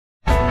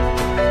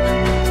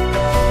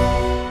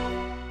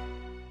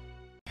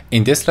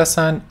In this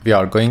lesson, we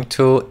are going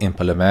to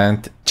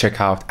implement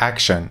checkout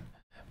action.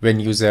 When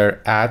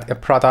user add a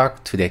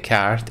product to the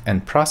cart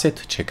and proceed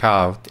to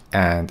checkout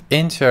and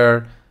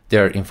enter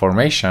their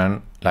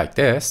information like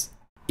this,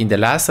 in the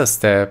last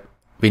step,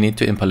 we need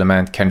to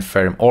implement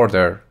confirm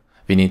order.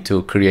 We need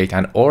to create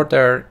an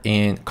order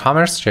in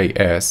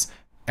CommerceJS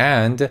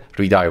and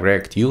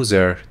redirect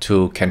user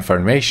to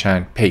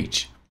confirmation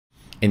page.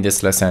 In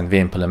this lesson, we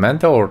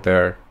implement the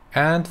order,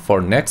 and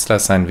for next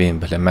lesson, we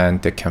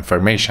implement the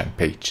confirmation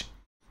page.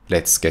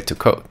 Let's get to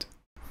code.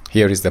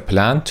 Here is the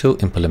plan to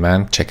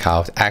implement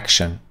checkout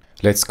action.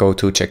 Let's go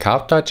to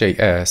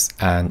checkout.js,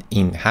 and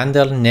in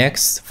handle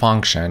next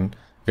function,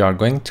 we are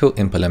going to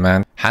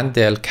implement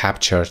handle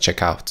capture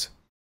checkout.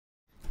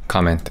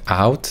 Comment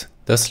out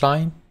this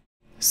line.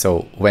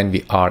 So when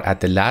we are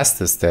at the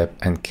last step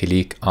and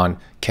click on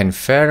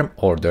confirm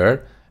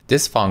order,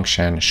 this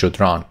function should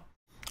run.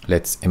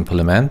 Let's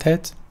implement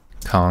it.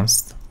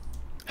 Const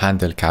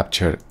handle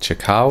capture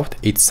checkout.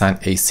 It's an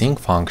async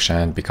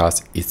function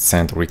because it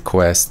sends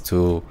request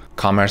to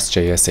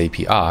CommerceJS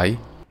API.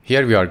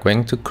 Here we are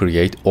going to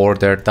create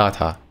order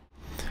data.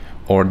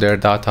 Order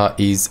data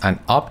is an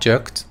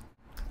object,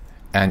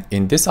 and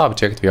in this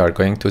object we are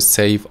going to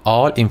save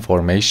all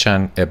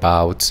information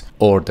about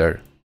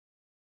order.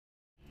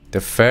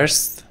 The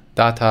first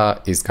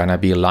data is gonna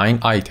be line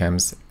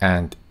items,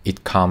 and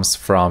it comes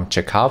from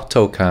checkout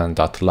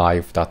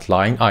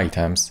token.live.line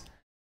items.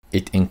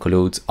 It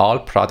includes all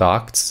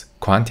products,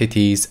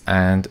 quantities,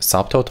 and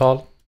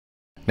subtotal.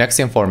 Next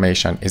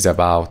information is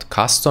about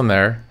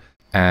customer,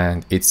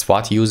 and it's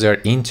what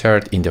user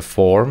entered in the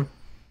form,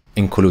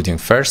 including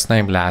first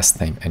name, last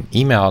name, and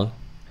email.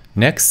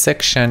 Next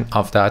section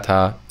of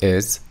data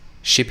is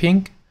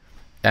shipping,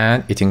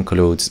 and it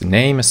includes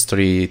name,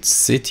 street,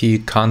 city,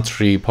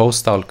 country,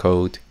 postal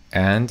code,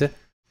 and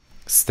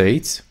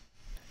state.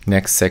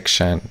 Next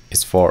section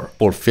is for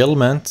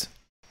fulfillment,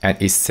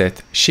 and it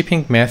set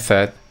shipping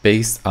method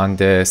based on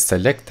the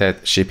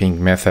selected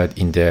shipping method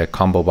in the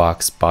combo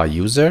box by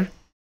user.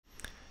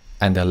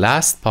 And the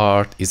last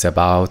part is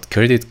about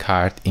credit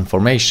card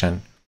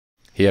information.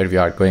 Here we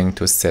are going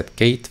to set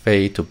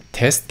gateway to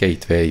test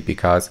gateway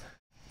because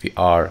we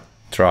are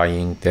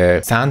trying the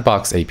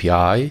sandbox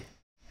API.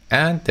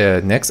 And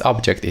the next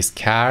object is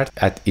card,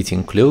 and it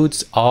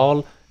includes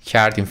all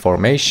card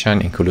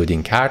information,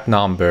 including card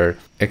number,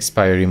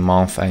 expiry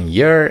month and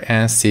year,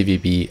 and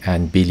CVV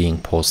and billing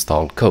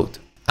postal code.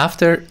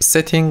 After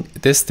setting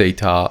this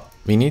data,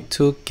 we need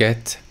to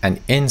get an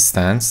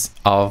instance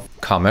of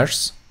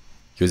commerce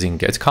using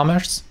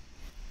getCommerce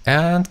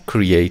and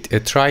create a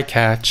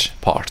try-catch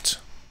part.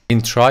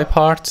 In try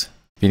part,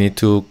 we need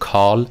to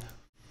call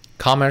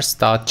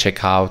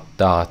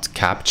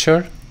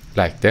commerce.checkout.capture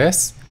like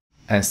this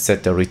and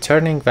set the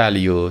returning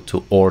value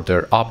to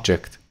order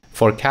object.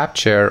 For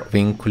capture,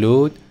 we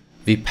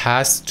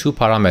pass two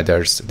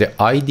parameters, the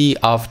ID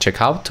of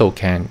checkout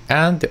token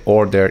and the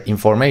order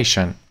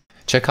information.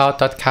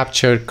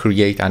 Checkout.capture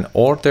create an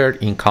order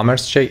in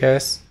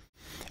CommerceJS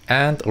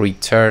and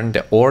return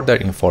the order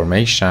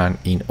information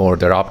in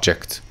order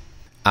object.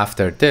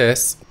 After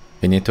this,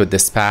 we need to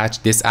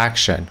dispatch this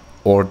action,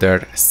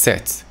 order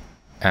set,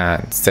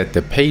 and set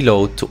the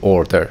payload to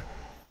order.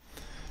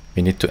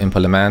 We need to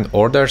implement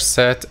order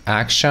set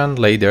action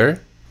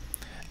later.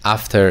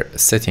 After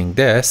setting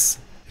this,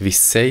 we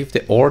save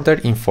the order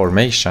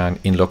information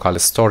in local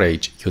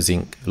storage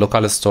using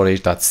local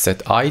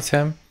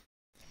storage.setItem,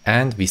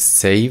 and we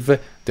save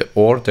the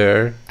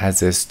order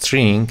as a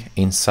string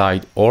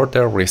inside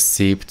order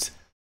receipt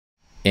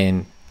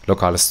in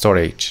local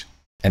storage.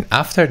 And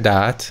after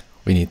that,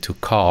 we need to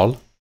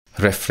call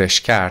refresh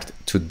cart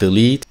to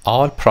delete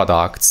all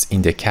products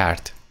in the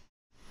cart.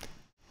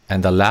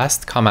 And the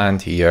last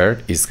command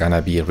here is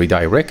gonna be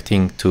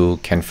redirecting to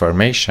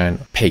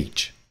confirmation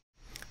page.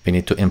 We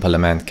need to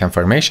implement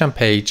confirmation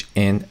page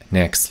in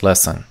next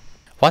lesson.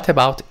 What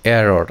about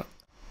error?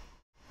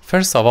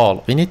 First of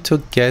all, we need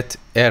to get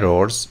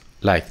errors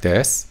like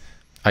this.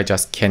 I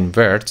just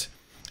convert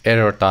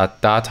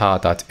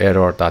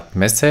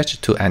error.data.error.message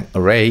to an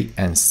array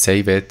and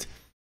save it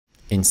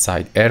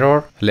inside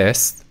error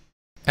list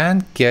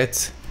and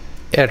get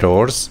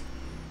errors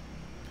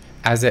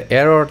as a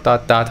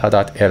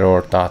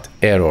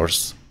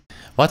error.data.error.errors.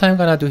 What I'm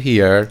gonna do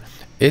here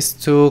is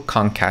to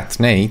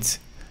concatenate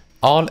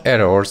all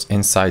errors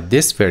inside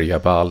this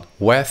variable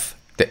with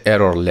the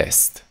error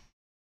list.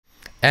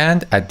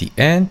 And at the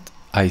end,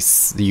 I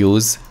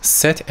use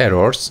set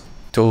errors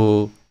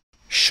to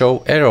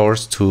show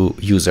errors to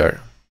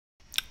user.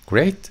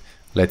 Great.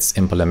 Let's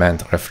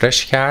implement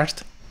refresh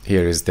cart.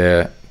 Here is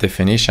the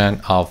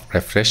definition of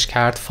refresh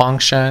cart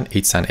function.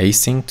 It's an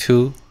async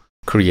to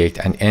create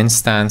an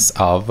instance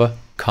of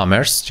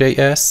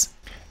CommerceJS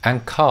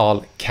and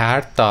call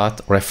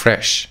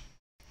cart.refresh.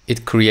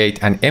 It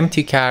create an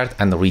empty cart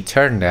and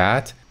return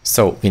that.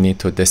 So we need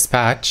to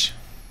dispatch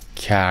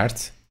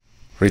cart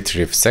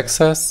retrieve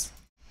success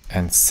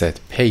and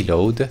set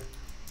payload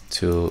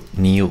to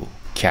new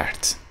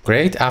cart.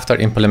 Great. After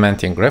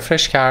implementing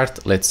refresh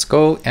cart, let's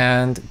go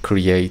and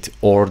create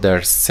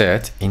order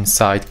set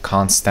inside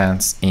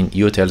constants in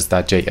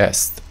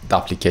utils.js.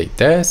 Duplicate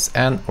this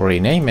and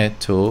rename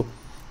it to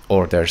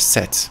order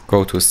set.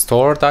 Go to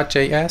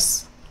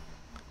store.js,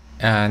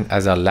 and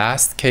as a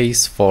last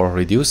case for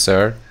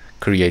reducer,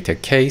 create a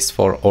case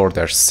for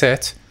order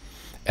set,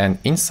 and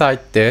inside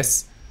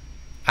this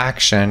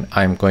action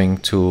I'm going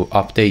to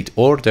update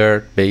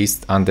order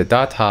based on the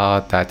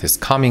data that is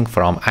coming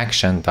from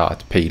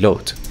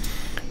action.payload.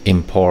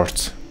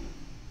 Import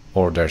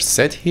order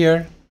set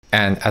here,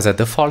 and as a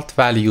default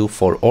value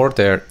for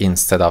order,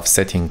 instead of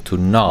setting to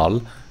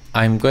null,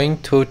 I'm going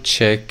to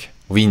check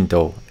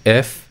window.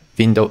 If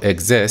window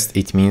exists,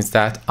 it means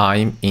that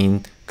I'm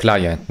in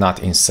client,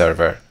 not in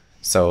server.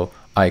 So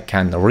I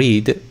can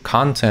read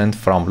content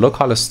from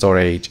local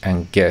storage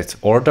and get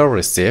order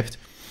receipt.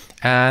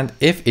 And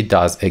if it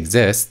does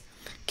exist,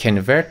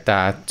 convert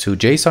that to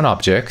JSON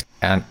object.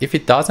 And if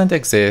it doesn't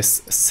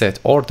exist, set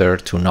order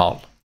to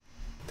null.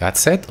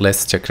 That's it.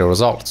 Let's check the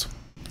results.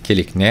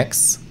 Click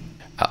next.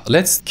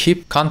 Let's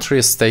keep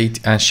country, state,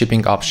 and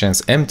shipping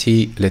options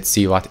empty. Let's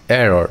see what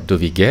error do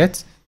we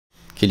get.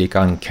 Click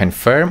on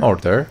confirm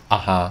order.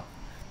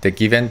 The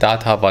given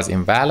data was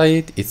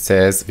invalid. It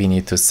says we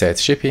need to set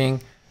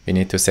shipping. We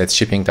need to set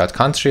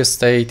shipping.country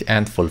state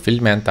and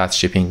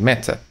fulfillment.shipping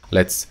method.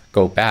 Let's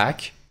go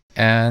back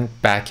and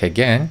back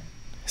again.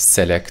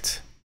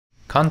 Select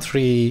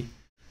country,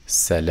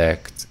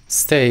 select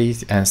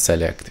state, and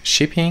select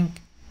shipping.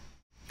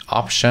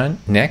 Option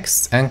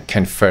next and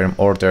confirm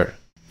order.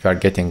 If you are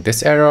getting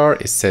this error,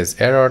 it says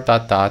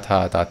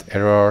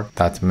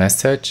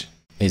error.data.error.message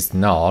is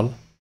null.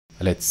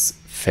 Let's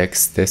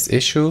fix this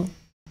issue.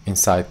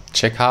 Inside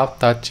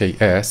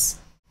checkout.js,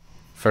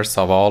 first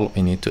of all,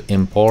 we need to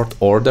import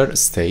order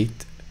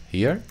state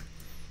here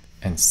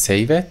and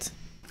save it.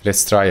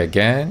 Let's try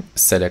again.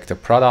 Select the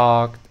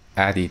product,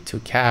 add it to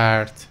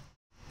cart,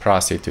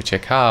 proceed to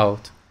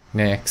checkout,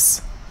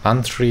 next,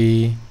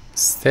 country,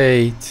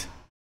 state,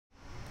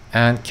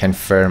 and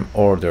confirm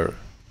order.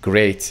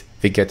 Great.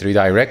 We get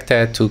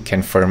redirected to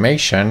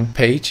confirmation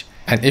page.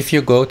 And if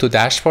you go to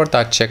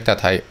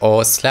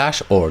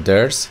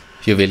dashboard.check.io/orders,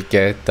 you will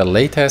get the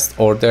latest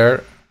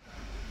order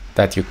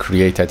that you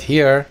created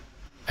here.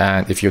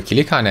 And if you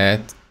click on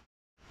it,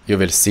 you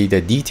will see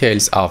the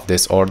details of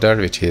this order,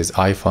 which is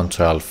iPhone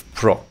 12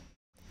 Pro.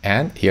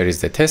 And here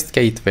is the test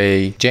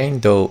gateway, Jane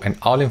Doe, and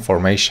all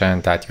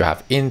information that you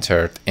have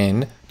entered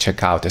in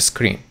checkout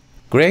screen.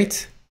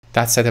 Great.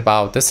 That's it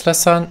about this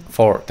lesson.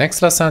 For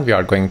next lesson, we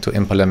are going to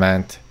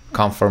implement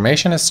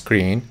confirmation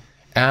screen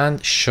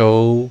and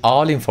show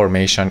all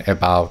information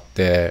about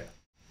the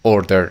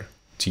order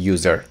to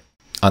user.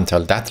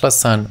 Until that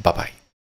lesson, bye-bye.